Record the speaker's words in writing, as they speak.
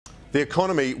The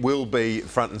economy will be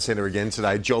front and centre again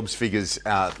today. Jobs figures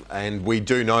out, and we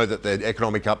do know that the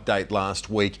economic update last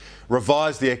week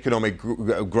revised the economic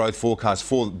growth forecast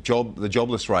for the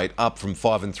jobless rate up from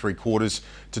 5.75%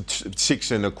 to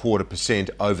 6.25%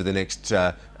 over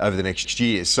the next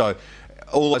year. So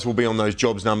all eyes will be on those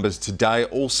jobs numbers today.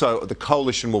 Also, the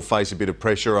coalition will face a bit of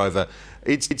pressure over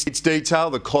its detail,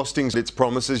 the costings, its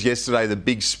promises. Yesterday, the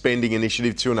big spending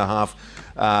initiative,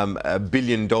 $2.5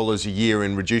 billion a year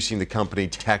in reducing the company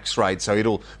tax rate. So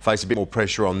it'll face a bit more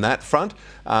pressure on that front.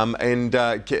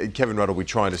 Kevin Rudd will be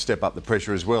trying to step up the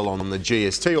pressure as well on the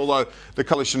GST, although the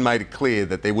coalition made it clear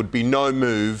that there would be no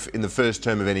move in the first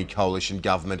term of any coalition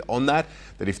government on that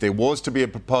if there was to be a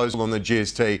proposal on the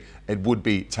GST, it would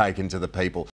be taken to the people.